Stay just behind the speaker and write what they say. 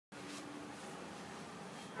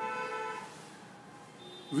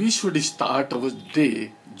We should start our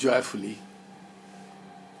day joyfully.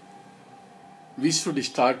 We should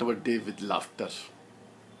start our day with laughter.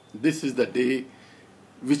 This is the day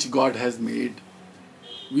which God has made.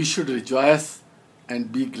 We should rejoice and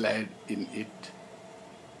be glad in it.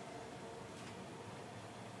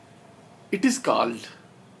 It is called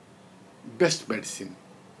best medicine.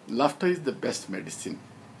 Laughter is the best medicine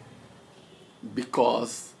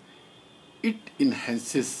because it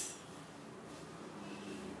enhances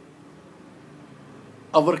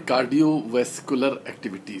our cardiovascular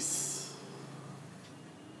activities.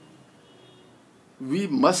 We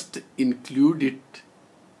must include it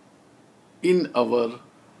in our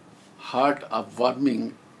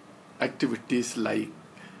heart-warming activities like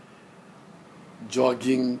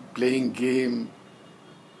jogging, playing game,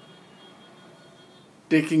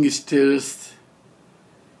 taking stairs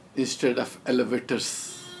instead of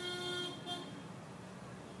elevators.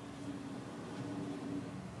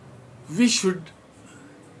 We should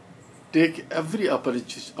take every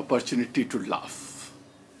opportunity to laugh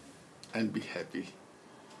and be happy.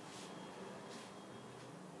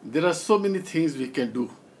 There are so many things we can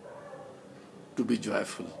do to be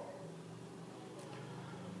joyful.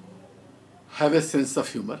 Have a sense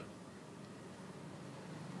of humor.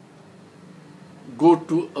 Go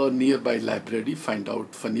to a nearby library, find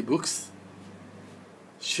out funny books,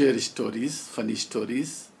 share stories, funny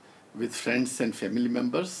stories with friends and family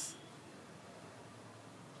members.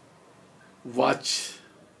 Watch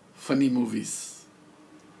funny movies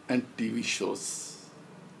and TV shows.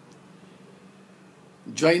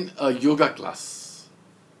 Join a yoga class.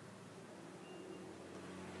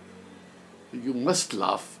 You must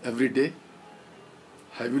laugh every day.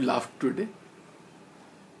 Have you laughed today?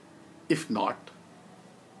 If not,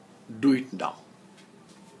 do it now.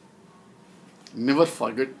 Never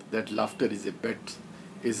forget that laughter is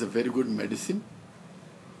a very good medicine.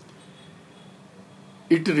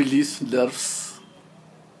 It releases nerves.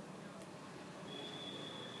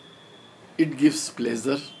 It gives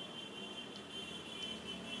pleasure.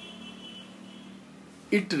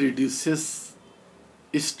 It reduces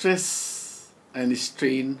stress and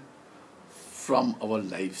strain from our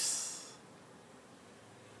lives.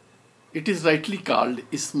 It is rightly called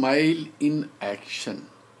smile in action.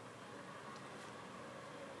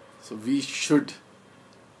 So we should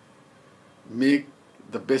make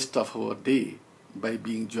the best of our day by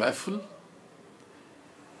being joyful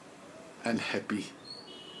and happy.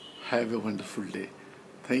 Have a wonderful day.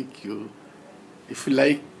 Thank you. If you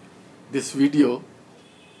like this video,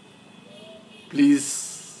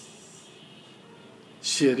 please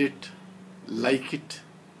share it, like it,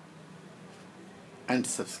 and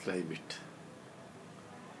subscribe it.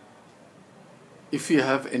 If you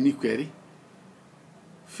have any query,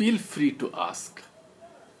 feel free to ask.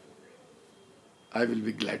 I will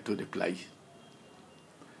be glad to reply.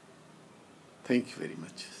 Thank you very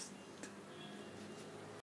much.